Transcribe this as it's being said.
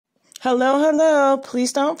Hello, hello.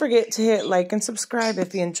 Please don't forget to hit like and subscribe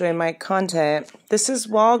if you enjoy my content. This is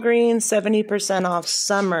Walgreens 70% off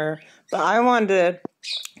summer, but I wanted to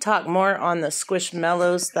talk more on the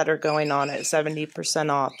Squishmallows that are going on at 70%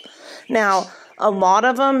 off. Now, a lot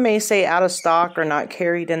of them may say out of stock or not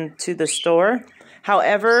carried into the store.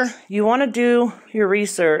 However, you want to do your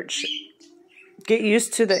research. Get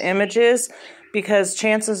used to the images, because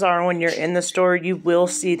chances are when you're in the store, you will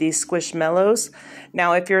see these Squishmallows.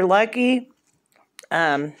 Now, if you're lucky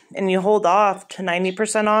and you hold off to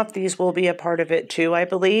 90% off, these will be a part of it too, I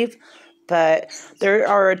believe. But there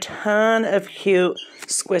are a ton of cute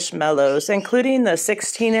Squishmallows, including the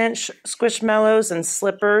 16-inch Squishmallows and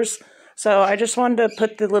slippers. So I just wanted to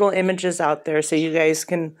put the little images out there so you guys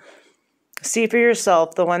can see for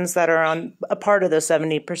yourself the ones that are on a part of the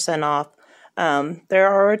 70% off. There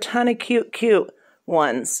are a ton of cute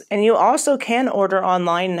ones. And you also can order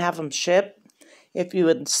online and have them shipped if you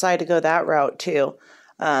would decide to go that route too.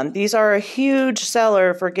 These are a huge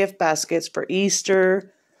seller for gift baskets for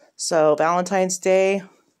Easter, so Valentine's Day.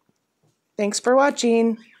 Thanks for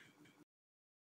watching.